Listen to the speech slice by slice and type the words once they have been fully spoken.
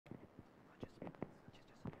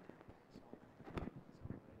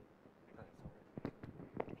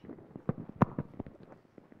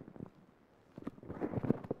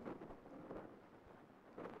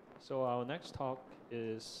So our next talk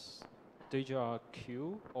is Déjà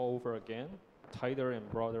Q all over again, tighter and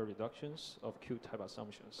broader reductions of Q-type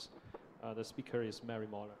assumptions. The speaker is Mary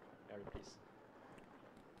Moller. Mary, please.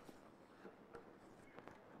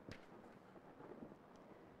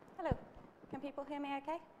 Hello, can people hear me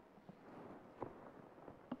okay?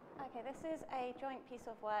 Okay, this is a joint piece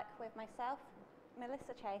of work with myself,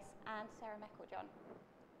 Melissa Chase, and Sarah Mecklejohn.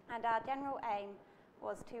 And our general aim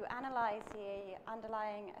was to analyze the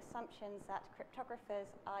underlying assumptions that cryptographers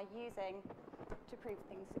are using to prove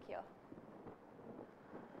things secure.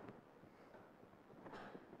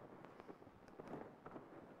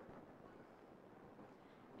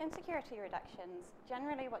 In security reductions,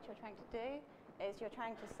 generally what you're trying to do is you're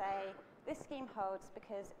trying to say, this scheme holds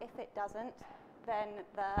because if it doesn't, then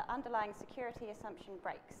the underlying security assumption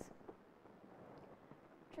breaks.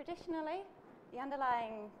 Traditionally, the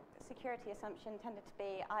underlying security assumption tended to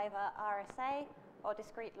be either RSA or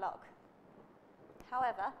discrete log.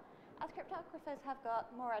 However, as cryptographers have got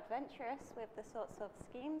more adventurous with the sorts of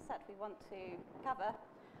schemes that we want to cover,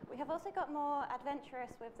 we have also got more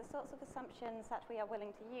adventurous with the sorts of assumptions that we are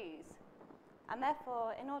willing to use. And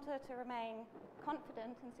therefore, in order to remain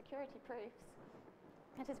confident in security proofs,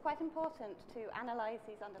 it is quite important to analyze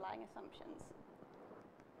these underlying assumptions.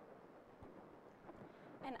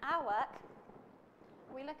 In our work,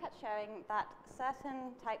 we look at showing that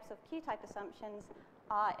certain types of Q-type assumptions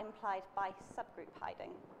are implied by subgroup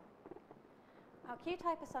hiding. Our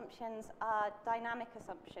Q-type assumptions are dynamic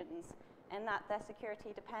assumptions in that their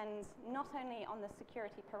security depends not only on the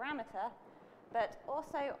security parameter, but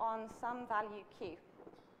also on some value Q,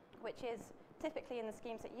 which is typically in the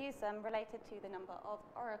schemes that use them related to the number of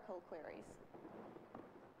Oracle queries.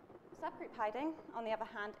 Subgroup hiding, on the other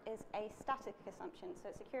hand, is a static assumption,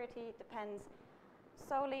 so security depends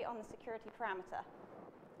solely on the security parameter.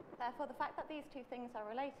 Therefore, the fact that these two things are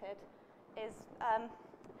related is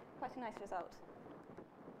quite a nice result.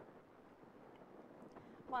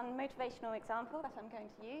 One motivational example that I'm going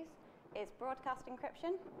to use is broadcast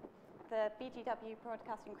encryption. The BGW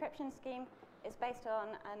broadcast encryption scheme is based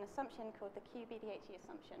on an assumption called the QBDHE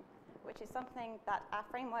assumption, which is something that our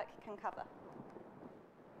framework can cover.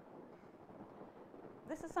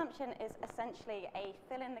 This assumption is essentially a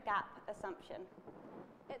fill-in-the-gap assumption.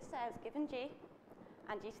 It says, given G,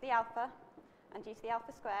 and G to the alpha, and G to the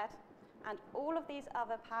alpha squared, and all of these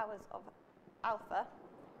other powers of alpha,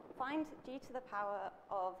 find G to the power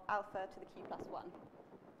of alpha to the Q plus 1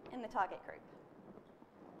 in the target group.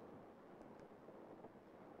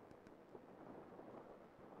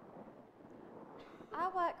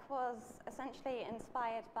 Our work was essentially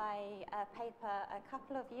inspired by a paper a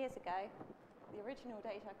couple of years ago, the original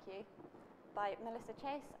Déjà Q, by Melissa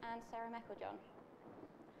Chase and Sarah Mecklejohn.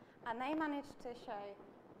 And they managed to show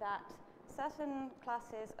that certain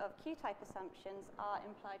classes of Q-type assumptions are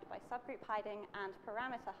implied by subgroup hiding and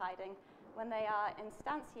parameter hiding when they are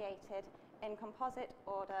instantiated in composite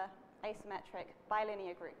order asymmetric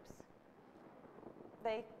bilinear groups.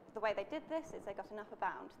 The way they did this is they got an upper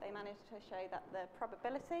bound. They managed to show that the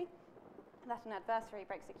probability that an adversary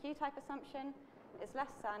breaks a Q-type assumption is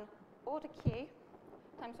less than order Q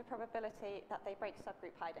times the probability that they break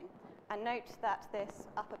subgroup hiding. And note that this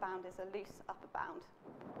upper bound is a loose upper bound.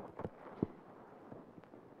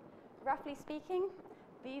 Roughly speaking,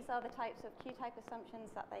 these are the types of Q-type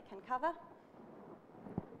assumptions that they can cover.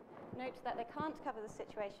 Note that they can't cover the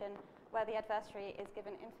situation where the adversary is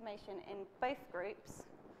given information in both groups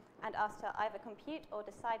and asked to either compute or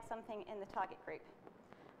decide something in the target group.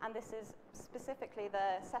 And this is specifically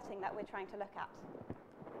the setting that we're trying to look at.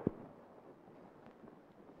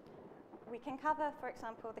 We can cover, for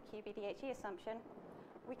example, the QBDHE assumption.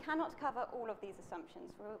 We cannot cover all of these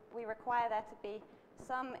assumptions. We require there to be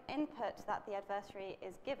some input that the adversary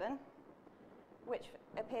is given, which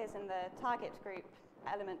appears in the target group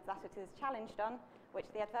element that it is challenged on, which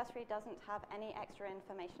the adversary doesn't have any extra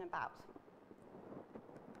information about.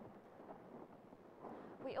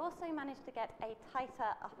 We also managed to get a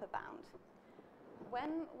tighter upper bound.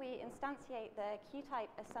 When we instantiate the Q-type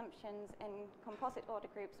assumptions in composite order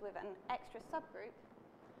groups with an extra subgroup,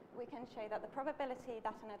 we can show that the probability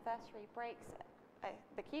that an adversary breaks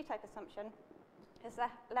the Q-type assumption is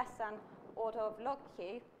less than order of log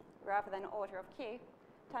Q rather than order of Q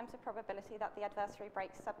times the probability that the adversary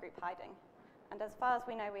breaks subgroup hiding. And as far as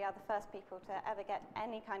we know, we are the first people to ever get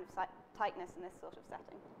any kind of tightness in this sort of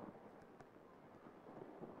setting.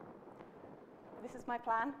 This is my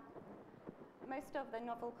plan. Most of the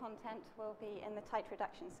novel content will be in the tight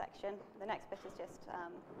reduction section. The next bit is just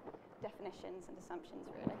definitions and assumptions,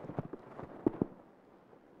 really.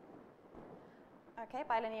 Okay,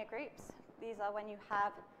 bilinear groups. These are when you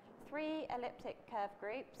have 3 elliptic curve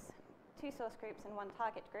groups, 2 source groups and 1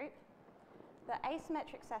 target group. The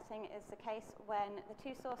asymmetric setting is the case when the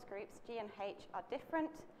 2 source groups, G and H, are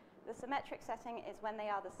different. The symmetric setting is when they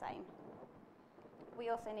are the same. We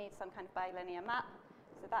also need some kind of bilinear map,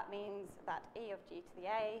 so that means that E of G to the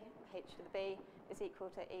A, H to the B, is equal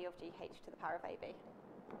to E of G, H to the power of AB.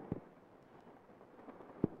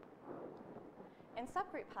 In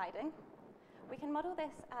subgroup hiding, we can model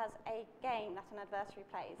this as a game that an adversary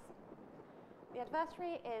plays. The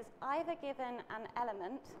adversary is either given an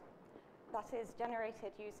element that is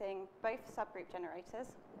generated using both subgroup generators,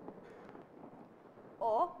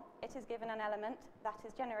 or it is given an element that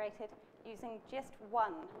is generated using just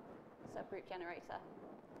one subgroup generator.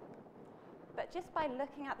 But just by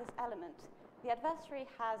looking at this element, the adversary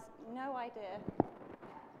has no idea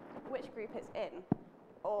which group it's in,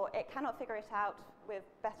 or it cannot figure it out with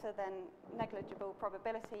better than negligible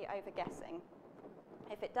probability over guessing.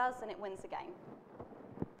 If it does, then it wins the game.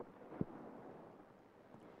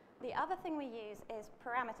 The other thing we use is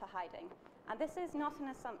parameter hiding, and this is not an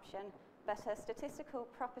assumption, but a statistical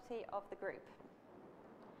property of the group.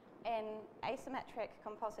 In asymmetric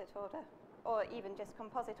composite order, or even just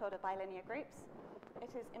composite order bilinear groups,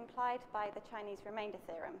 it is implied by the Chinese remainder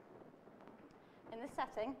theorem. In this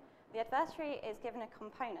setting, the adversary is given a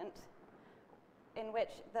component in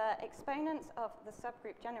which the exponents of the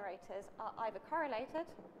subgroup generators are either correlated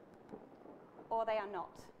or they are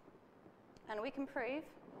not. And we can prove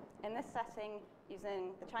in this setting,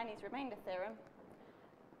 using the Chinese remainder theorem,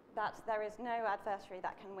 that there is no adversary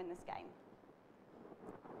that can win this game.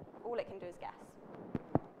 All it can do is guess.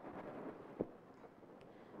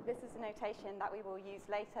 This is a notation that we will use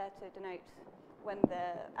later to denote when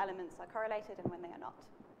the elements are correlated and when they are not.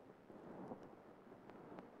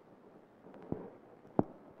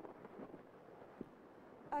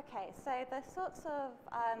 Okay, so the sorts of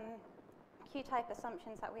Q-type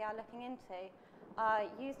assumptions that we are looking into are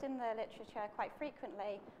used in the literature quite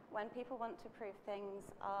frequently when people want to prove things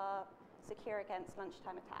are secure against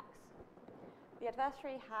lunchtime attacks. The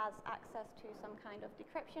adversary has access to some kind of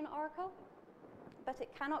decryption oracle, but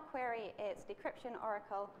it cannot query its decryption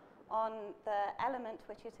oracle on the element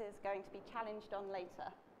which it is going to be challenged on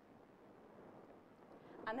later.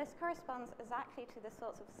 And this corresponds exactly to the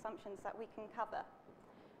sorts of assumptions that we can cover.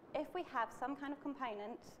 If we have some kind of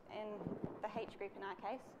component in the H group in our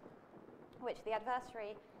case, which the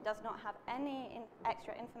adversary does not have any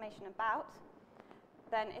extra information about,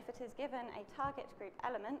 then if it is given a target group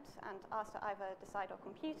element and asked to either decide or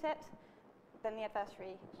compute it, then the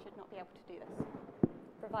adversary should not be able to do this,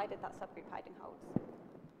 provided that subgroup hiding holds.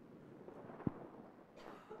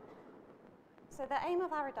 So the aim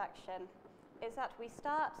of our reduction is that we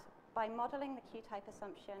start by modeling the Q-type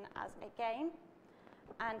assumption as a game,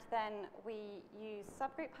 and then we use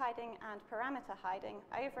subgroup hiding and parameter hiding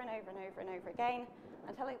over and over and over and over again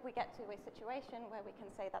until we get to a situation where we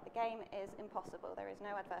can say that the game is impossible. There is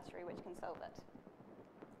no adversary which can solve it.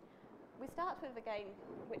 We start with a game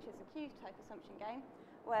which is a Q-type assumption game,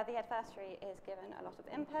 where the adversary is given a lot of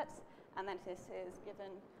inputs, and then this is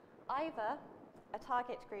given either a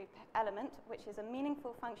target group element, which is a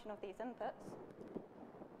meaningful function of these inputs,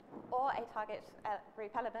 or a target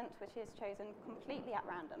group element which is chosen completely at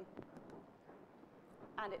random.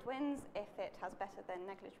 And it wins if it has better than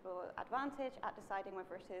negligible advantage at deciding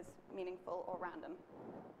whether it is meaningful or random.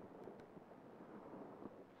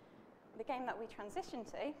 The game that we transition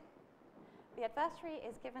to, the adversary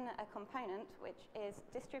is given a component which is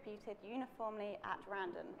distributed uniformly at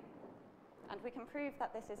random. And we can prove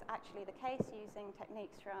that this is actually the case using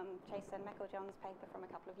techniques from Chase and Meiklejohn's paper from a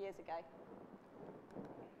couple of years ago.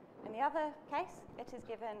 In the other case, it is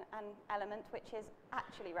given an element which is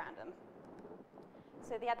actually random.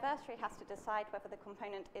 So the adversary has to decide whether the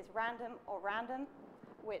component is random or random,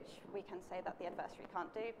 which we can say that the adversary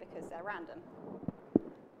can't do because they're random.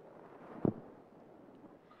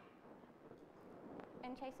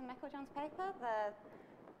 In Chase and Meiklejohn's paper, the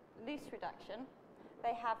loose reduction,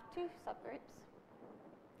 they have 2 subgroups,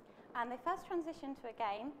 and they first transition to a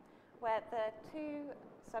game where the 2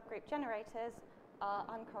 subgroup generators are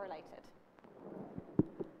uncorrelated.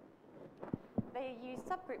 They use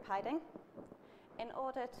subgroup hiding in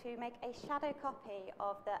order to make a shadow copy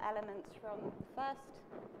of the elements from the first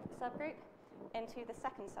subgroup into the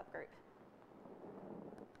second subgroup.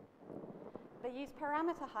 They use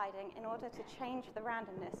parameter hiding in order to change the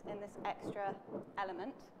randomness in this extra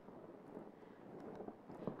element.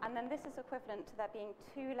 And then this is equivalent to there being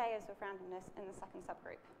 2 layers of randomness in the second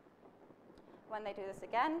subgroup. When they do this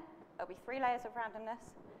again, there'll be 3 layers of randomness,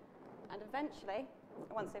 and eventually,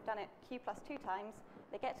 once they've done it Q plus 2 times,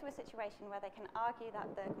 they get to a situation where they can argue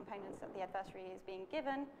that the components that the adversary is being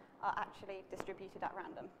given are actually distributed at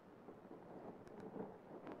random.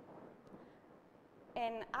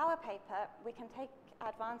 In our paper, we can take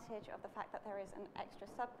advantage of the fact that there is an extra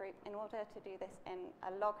subgroup in order to do this in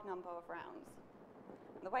a log number of rounds.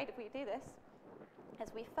 And the way that we do this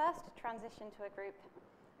is we first transition to a group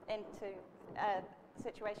into a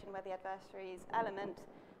situation where the adversary's element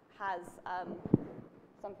has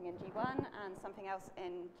something in G1 and something else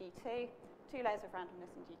in G2, 2 layers of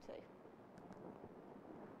randomness in G2.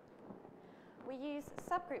 We use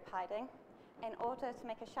subgroup hiding in order to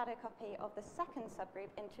make a shadow copy of the second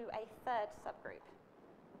subgroup into a third subgroup.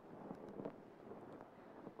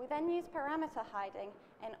 We then use parameter hiding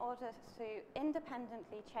in order to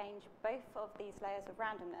independently change both of these layers of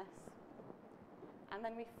randomness. And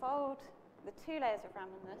then we fold the 2 layers of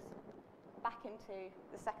randomness back into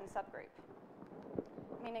the second subgroup,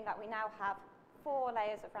 meaning that we now have 4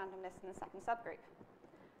 layers of randomness in the second subgroup.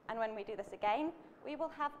 And when we do this again, we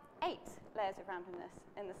will have 8 layers of randomness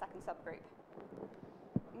in the second subgroup,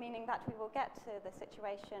 meaning that we will get to the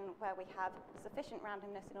situation where we have sufficient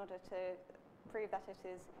randomness in order to prove that it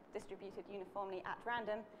is distributed uniformly at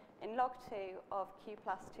random in log 2 of q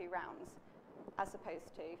plus 2 rounds, as opposed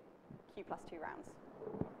to q plus 2 rounds.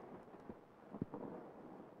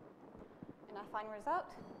 In our final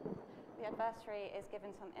result, the adversary is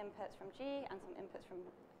given some inputs from G and some inputs from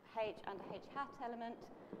H and a H hat element.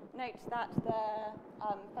 Note that the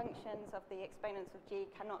functions of the exponents of G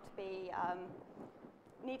cannot be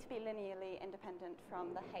need to be linearly independent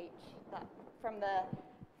from the from the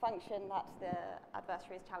function that the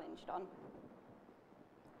adversary is challenged on.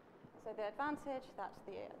 So the advantage that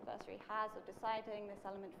the adversary has of deciding this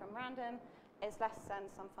element from random is less than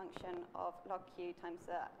some function of log q times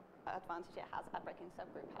the advantage it has at breaking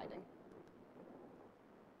subgroup hiding.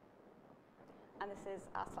 And this is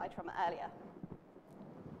our slide from earlier.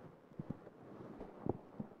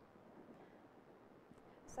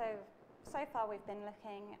 So far we've been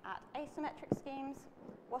looking at asymmetric schemes.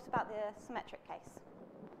 What about the symmetric case?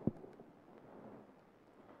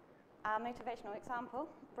 Our motivational example,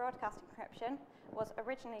 broadcast encryption, was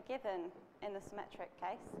originally given in the symmetric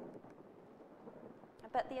case.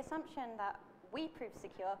 But the assumption that we prove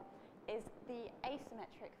secure is the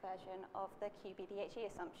asymmetric version of the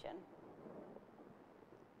QBDHE assumption.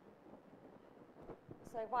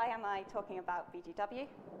 So why am I talking about BGW?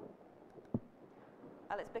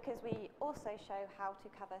 Well, it's because we also show how to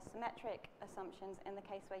cover symmetric assumptions in the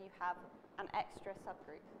case where you have an extra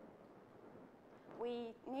subgroup.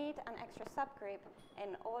 We need an extra subgroup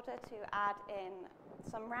in order to add in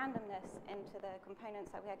some randomness into the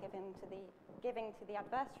components that we are giving to the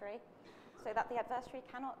adversary, so that the adversary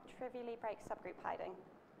cannot trivially break subgroup hiding.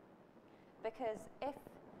 Because if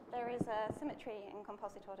there is a symmetry in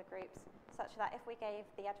composite order groups, such that if we gave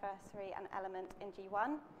the adversary an element in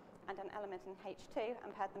G1 and an element in H2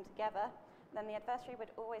 and paired them together, then the adversary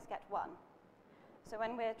would always get 1. So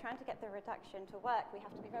when we're trying to get the reduction to work, we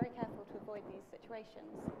have to be very careful to avoid these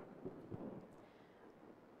situations.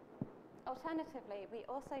 Alternatively, we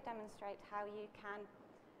also demonstrate how you can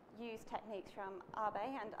use techniques from Arbe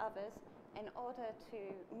and others in order to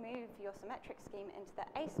move your symmetric scheme into the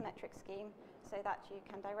asymmetric scheme so that you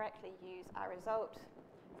can directly use our result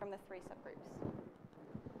from the 3 subgroups.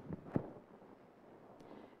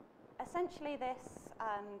 Essentially, this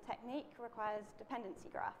technique requires dependency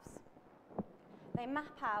graphs. They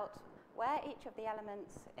map out where each of the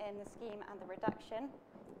elements in the scheme and the reduction,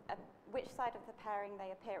 which side of the pairing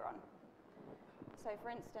they appear on. So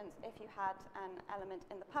for instance, if you had an element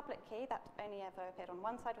in the public key that only ever appeared on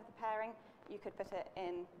one side of the pairing, you could put it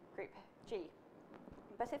in group G.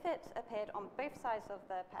 But if it appeared on both sides of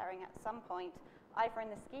the pairing at some point, either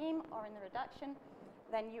in the scheme or in the reduction,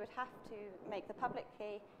 then you would have to make the public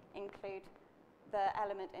key include the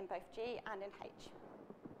element in both G and in H.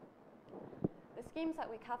 The schemes that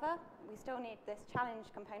we cover, we still need this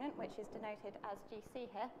challenge component, which is denoted as GC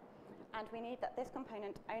here, and we need that this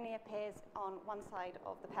component only appears on one side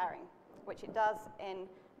of the pairing, which it does in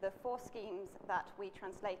the 4 schemes that we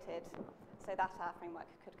translated so that our framework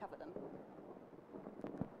could cover them.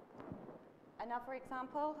 Another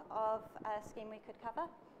example of a scheme we could cover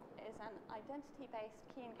is an identity-based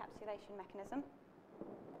key encapsulation mechanism.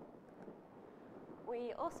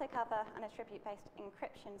 We also cover an attribute-based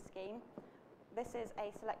encryption scheme. This is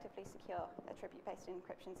a selectively secure attribute-based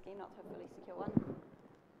encryption scheme, not a fully secure one.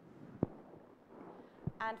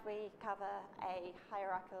 And we cover a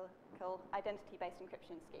hierarchical identity-based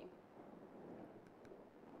encryption scheme.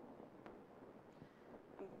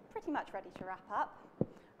 I'm pretty much ready to wrap up.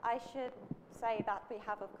 I should say that we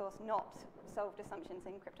have, of course, not solved assumptions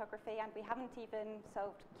in cryptography, and we haven't even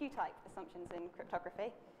solved Q-type assumptions in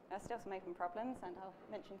cryptography. There are still some open problems, and I'll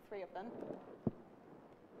mention 3 of them.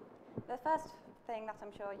 The first thing that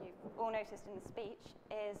I'm sure you've all noticed in the speech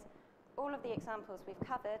is all of the examples we've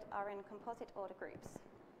covered are in composite order groups.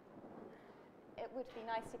 It would be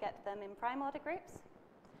nice to get them in prime order groups,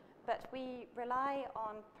 but we rely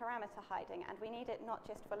on parameter hiding, and we need it not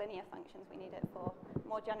just for linear functions, we need it for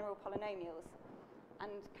more general polynomials.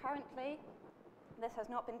 And currently, this has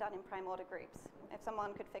not been done in prime order groups. If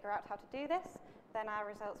someone could figure out how to do this, then our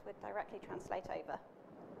results would directly translate over.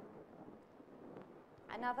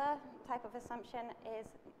 Another type of assumption is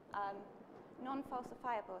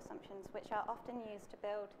non-falsifiable assumptions, which are often used to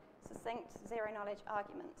build succinct zero-knowledge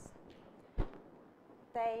arguments.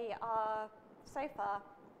 They are, so far,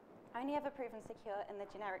 only ever proven secure in the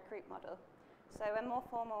generic group model. So a more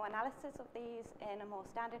formal analysis of these in a more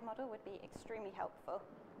standard model would be extremely helpful.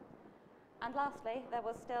 And lastly, there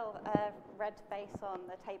was still a red face on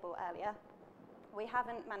the table earlier. We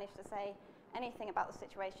haven't managed to say anything about the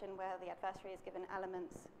situation where the adversary is given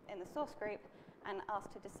elements in the source group and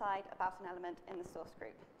asked to decide about an element in the source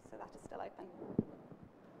group. So that is still open.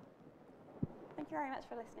 Thank you very much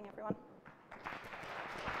for listening, everyone.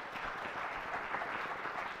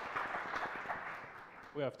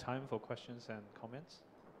 We have time for questions and comments.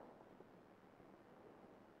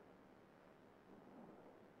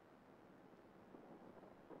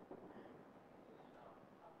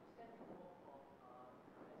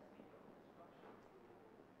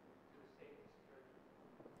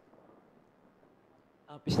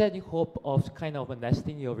 Is there any hope of kind of a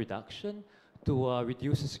nesting your reduction to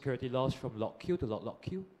reduce the security loss from log Q to log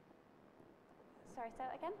Q? Sorry, say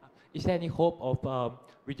that again? Is there any hope of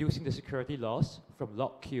reducing the security loss from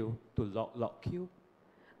log Q to log Q?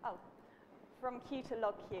 Oh, from Q to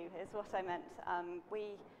log Q is what I meant.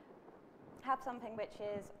 We have something which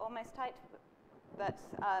is almost tight, but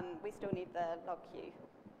we still need the log Q.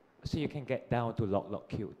 So you can get down to log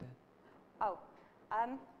Q then? Oh,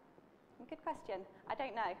 good question. I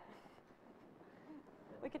don't know.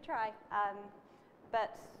 We could try,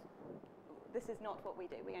 but this is not what we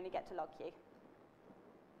do. We only get to log Q.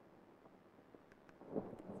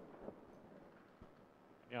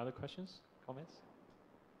 Any other questions, comments?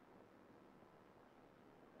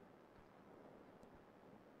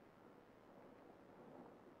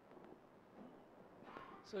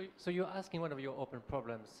 So you're asking one of your open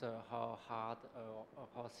problems how hard or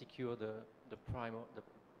how secure the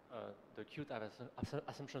Q-type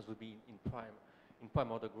assumptions would be in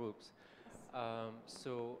prime order groups.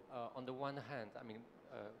 So on the one hand, I mean,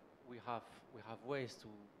 we have ways to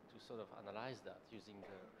sort of analyze that using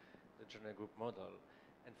the general group model.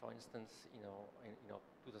 And for instance, in our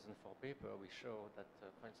 2004 paper, we show that,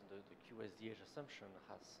 for instance, the QSDH assumption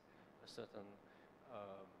has a certain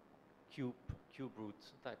cube root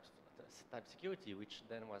type security, which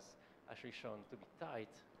then was actually shown to be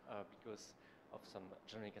tight because of some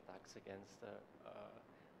generic attacks against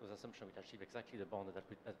those assumptions which achieve exactly the bound that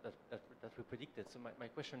we predicted. So my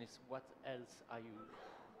question is, what else are you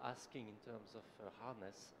asking in terms of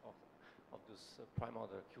hardness of those prime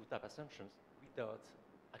order Q-type assumptions without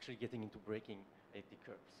actually getting into breaking elliptic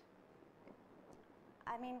curves?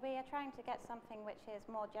 I mean, we are trying to get something which is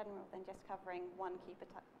more general than just covering one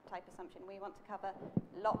Q-type assumption. We want to cover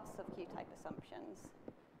lots of Q-type assumptions.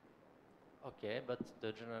 Okay, but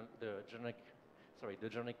the generic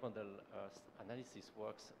model analysis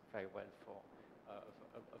works very well for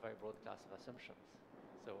a very broad class of assumptions.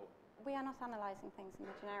 So we are not analyzing things in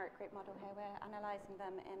the generic group model here. We're analyzing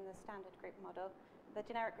them in the standard group model. The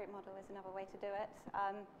generic group model is another way to do it,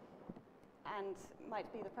 and might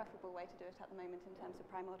be the preferable way to do it at the moment in terms of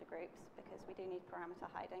prime order groups, because we do need parameter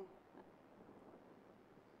hiding.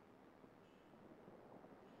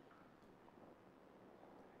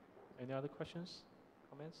 Any other questions,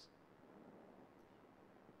 comments?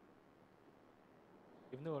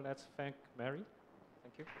 If no, let's thank Mary.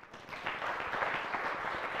 Thank you.